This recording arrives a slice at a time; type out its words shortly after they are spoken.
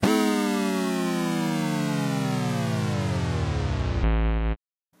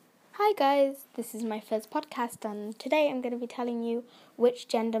Hi guys, this is my first podcast and today I'm going to be telling you which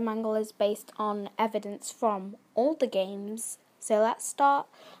gender Mangle is based on evidence from all the games. So let's start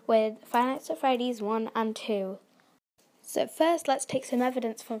with Five Nights at Freddy's 1 and 2. So first let's take some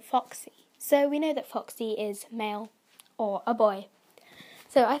evidence from Foxy. So we know that Foxy is male or a boy.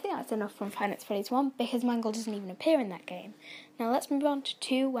 So I think that's enough from Five Nights at Freddy's 1 because Mangle doesn't even appear in that game. Now let's move on to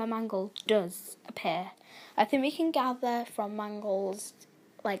 2 where Mangle does appear. I think we can gather from Mangle's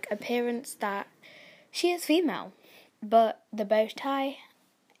appearance that she is female, but the bow tie,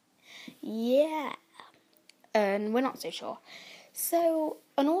 and we're not so sure. So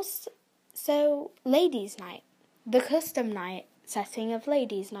Ladies' Night, the custom night setting of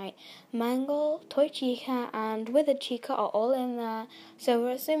Ladies' Night, Mangle, Toy Chica, and Withered Chica are all in there. So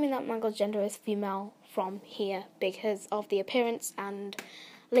we're assuming that Mangle's gender is female from here because of the appearance and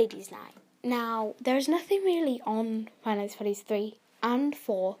Ladies' Night. Now, there's nothing really on Five Nights at Freddy's 3 and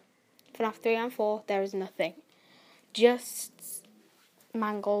 4. FNAF 3 and 4, there is nothing. Just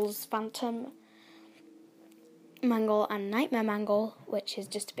Mangle's Phantom Mangle and Nightmare Mangle, which is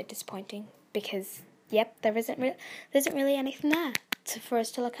just a bit disappointing because, there isn't really anything there for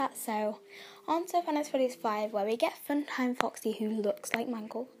us to look at. So, on to Five Nights at Freddy's 5, where we get Funtime Foxy, who looks like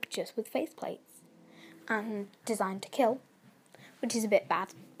Mangle, just with faceplates and designed to kill, which is a bit bad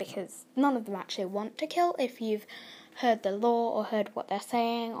because none of them actually want to kill. If you've heard the lore or heard what they're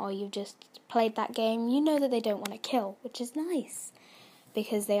saying or you've just played that game, you know that they don't want to kill, which is nice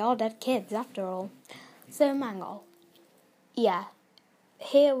because they are dead kids after all. So Mangle,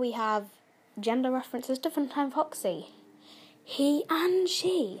 here we have gender references to Funtime Foxy, he and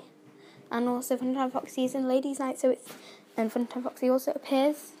she, and also Funtime Foxy is in Ladies' Night, and Funtime Foxy also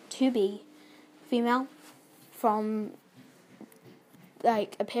appears to be female from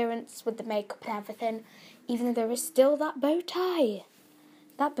appearance with the makeup and everything, even though there is still that bow tie.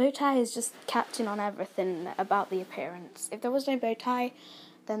 That bow tie is just catching on everything about the appearance. If there was no bow tie,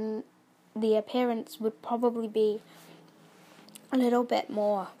 then the appearance would probably be a little bit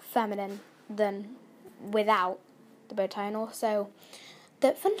more feminine than without the bow tie, and also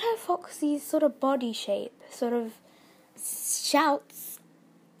that Funtime Foxy's sort of body shape sort of shouts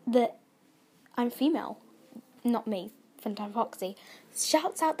that I'm female, not me. Funtime Foxy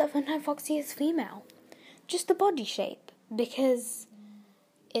shouts out that Funtime Foxy is female. Just the body shape, because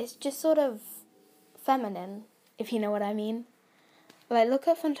it's just sort of feminine, if you know what I mean. Look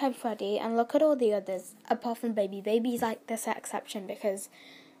at Funtime Freddy and look at all the others, apart from Baby. Baby's this exception, because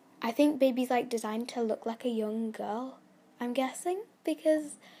I think Baby's designed to look like a young girl, I'm guessing,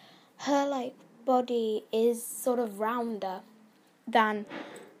 because her body is sort of rounder than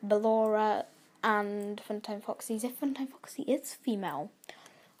Ballora and Funtime Foxy's, if Funtime Foxy is female.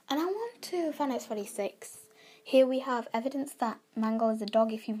 And I want to Five Nights at Freddy's 6. Here we have evidence that Mangle is a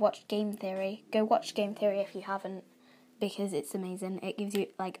dog. If you've watched Game Theory, go watch Game Theory if you haven't, because it's amazing. It gives you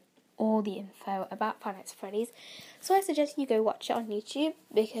all the info about Five Nights at Freddy's. So I suggest you go watch it on YouTube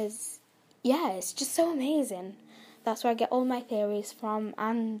because it's just so amazing. That's where I get all my theories from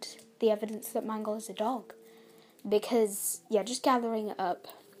and the evidence that Mangle is a dog. Because just gathering it up,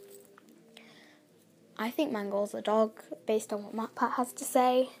 I think Mangle's a dog based on what MatPat has to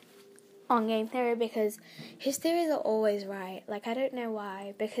say on Game Theory, because his theories are always right. I don't know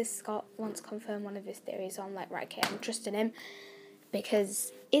why, because Scott once confirmed one of his theories, so I'm right, okay, I'm trusting him,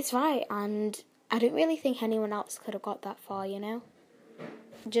 because it's right, and I don't really think anyone else could have got that far,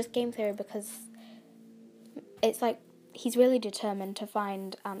 Just Game Theory, because it's he's really determined to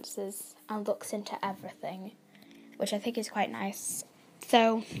find answers and looks into everything, which I think is quite nice.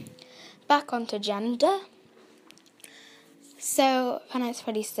 So, back onto gender. So, Five Nights at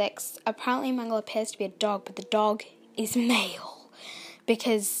Freddy's 6, apparently Mangle appears to be a dog, but the dog is male.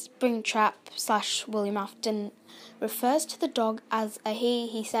 Because Springtrap / William Afton refers to the dog as a he.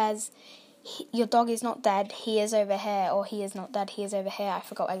 He says, your dog is not dead, he is over here, or he is not dead, he is over here. I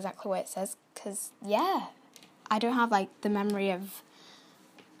forgot exactly what it says, because, I don't have, the memory of,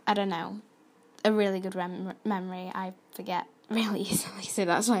 I don't know, a really good memory. I forget really easily, so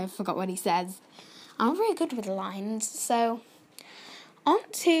that's why I forgot what he says. I'm not very good with lines, so on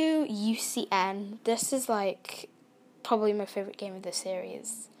to UCN. This is probably my favourite game of the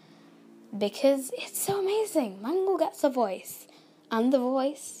series because it's so amazing. Mangle gets a voice, and the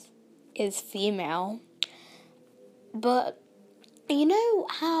voice is female. But you know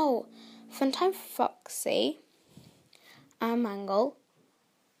how Funtime Foxy and Mangle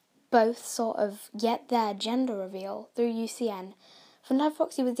both sort of get their gender reveal through UCN. Funtime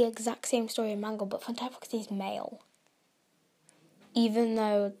Foxy was the exact same story in Mangle, but Funtime Foxy is male. Even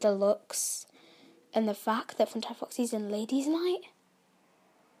though the looks and the fact that Funtime Foxy's in Ladies' Night,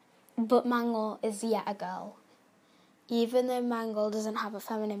 But Mangle is yet a girl. Even though Mangle doesn't have a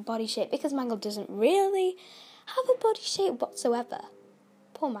feminine body shape, because Mangle doesn't really have a body shape whatsoever.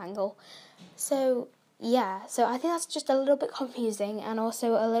 Poor Mangle. So, yeah, so I think that's just a little bit confusing, and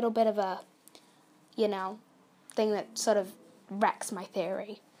also a little bit of a, thing that sort of wrecks my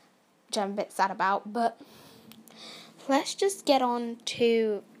theory, which I'm a bit sad about. But let's just get on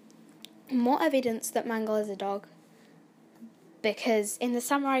to more evidence that Mangle is a dog. Because in the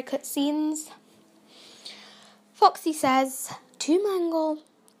samurai cutscenes, Foxy says to Mangle,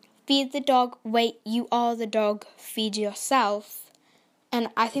 "Feed the dog, wait, you are the dog, feed yourself." And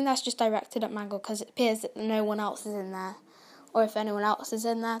I think that's just directed at Mangle because it appears that no one else is in there. Or if anyone else is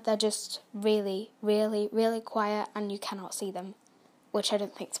in there, they're just really, really, really quiet and you cannot see them. Which I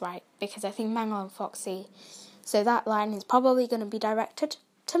don't think is right, because I think Mangle and Foxy, so that line is probably going to be directed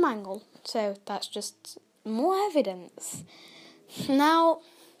to Mangle. So that's just more evidence. Now,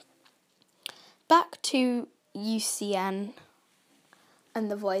 back to UCN and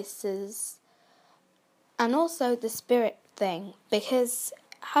the voices, and also the spirit thing, because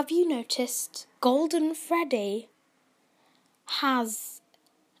have you noticed Golden Freddy has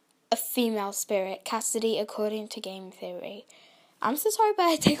a female spirit, Cassidy, according to game theory. I'm so sorry, but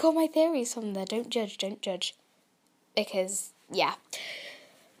I take all my theories from there. Don't judge. Because, yeah,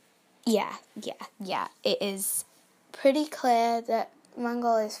 it is pretty clear that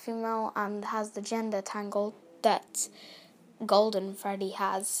Mangle is female and has the gender tangle that Golden Freddy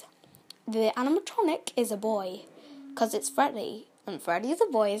has. The animatronic is a boy, because it's Freddy, and Freddy is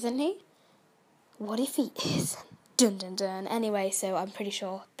a boy, isn't he? What if he is? Dun dun dun. Anyway, so I'm pretty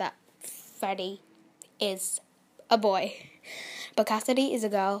sure that Freddy is a boy, but Cassidy is a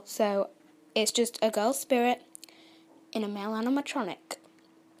girl, so it's just a girl spirit in a male animatronic.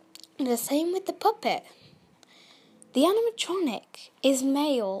 The same with the puppet. The animatronic is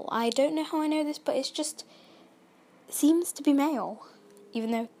male. I don't know how I know this, but it seems to be male,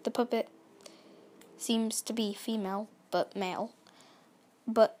 even though the puppet seems to be female, but male.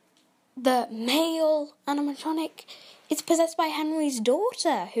 But the male animatronic is possessed by Henry's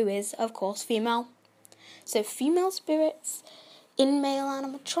daughter, who is, of course, female. So female spirits in male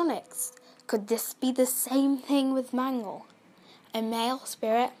animatronics. Could this be the same thing with Mangle? A male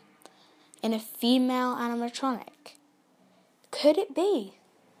spirit in a female animatronic? Could it be?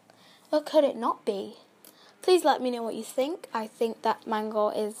 Or could it not be? Please let me know what you think. I think that Mangle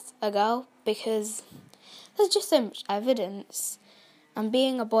is a girl because there's just so much evidence. And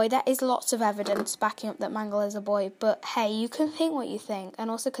being a boy, there is lots of evidence backing up that Mangle is a boy. But hey, you can think what you think. And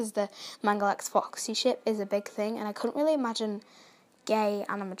also because the Mangle x Foxy ship is a big thing. And I couldn't really imagine gay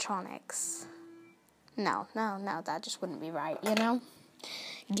animatronics. No, that just wouldn't be right,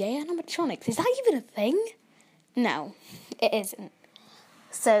 Gay animatronics, is that even a thing? No, it isn't.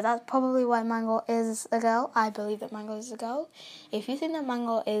 So that's probably why Mangle is a girl. I believe that Mangle is a girl. If you think that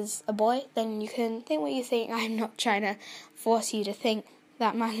Mangle is a boy, then you can think what you think. I'm not trying to force you to think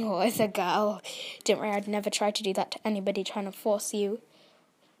that Mangle is a girl. Don't worry, I'd never try to do that to anybody trying to force you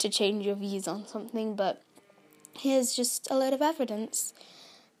to change your views on something. But here's just a load of evidence.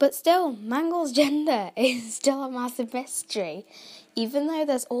 But still, Mangle's gender is still a massive mystery. Even though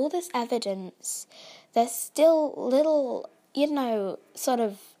there's all this evidence, there's still little, sort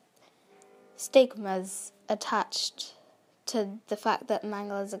of stigmas attached to the fact that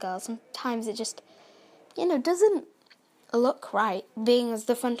Mangle is a girl. Sometimes it just, doesn't look right, being as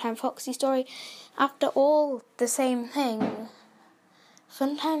the Funtime Foxy story. After all, the same thing.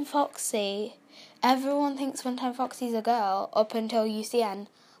 Funtime Foxy, everyone thinks Funtime Foxy's a girl up until UCN,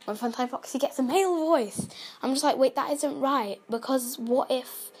 when Funtime Foxy gets a male voice. I'm just like, wait, that isn't right, because what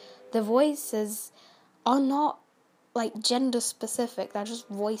if the voices are not, gender specific, they're just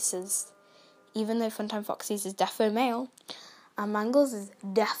voices, even though Funtime Foxy's is defo male, and Mangle's is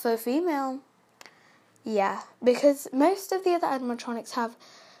defo female. Yeah, because most of the other animatronics have,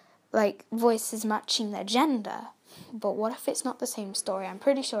 voices matching their gender, but what if it's not the same story? I'm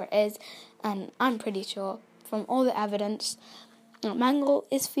pretty sure it is, and I'm pretty sure, from all the evidence, Mangle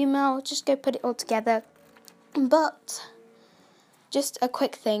is female. Just go put it all together. But just a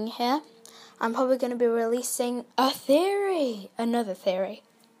quick thing here. I'm probably going to be releasing another theory,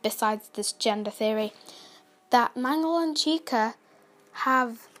 besides this gender theory, that Mangle and Chica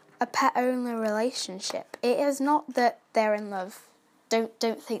have a pet-only relationship. It is not that they're in love.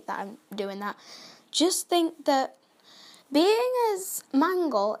 Don't think that I'm doing that. Just think that being as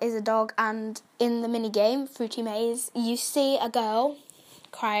Mangle is a dog, and in the mini-game, Fruity Maze, you see a girl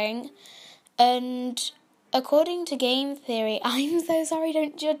crying, and according to game theory, I'm so sorry,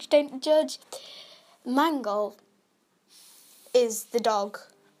 don't judge, Mangle is the dog,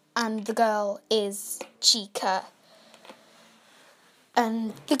 and the girl is Chica.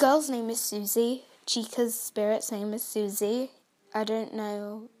 And the girl's name is Susie. Chica's spirit's name is Susie. I don't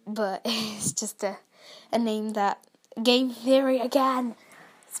know, but it's just a name that game theory again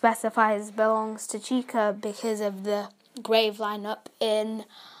specifies belongs to Chica because of the grave lineup in,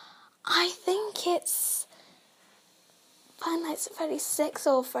 I think it's Five Nights at Freddy's 6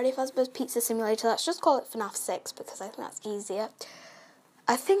 or Freddy Fazbear's Pizza Simulator. Let's just call it FNAF 6 because I think that's easier.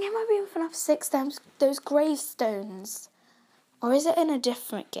 I think it might be in FNAF 6, those gravestones. Or is it in a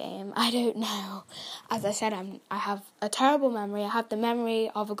different game? I don't know. As I said, I have a terrible memory. I have the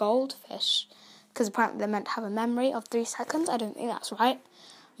memory of a goldfish. Because apparently they're meant to have a memory of 3 seconds. I don't think that's right.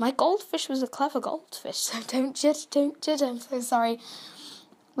 My goldfish was a clever goldfish, so don't judge. I'm so sorry.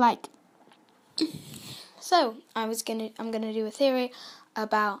 So I'm gonna do a theory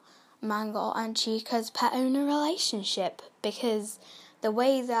about Mangle and Chica's pet owner relationship, because the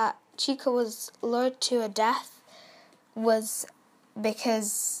way that Chica was lured to her death was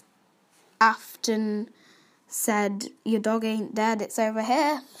because Afton said, "Your dog ain't dead, it's over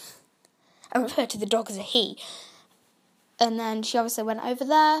here." I refer to the dog as a he. And then she obviously went over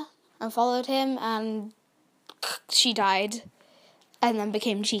there and followed him, and she died and then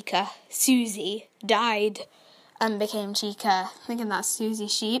became Chica. Susie died and became Chica. Thinking that's Susie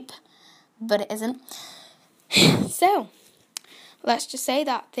Sheep, but it isn't. So, let's just say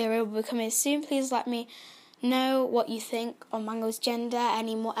that theory will be coming soon. Please let me know what you think on Mango's gender,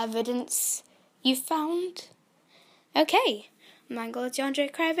 any more evidence you found. Okay, Mango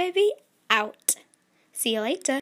DeAndre Crybaby out. See you later.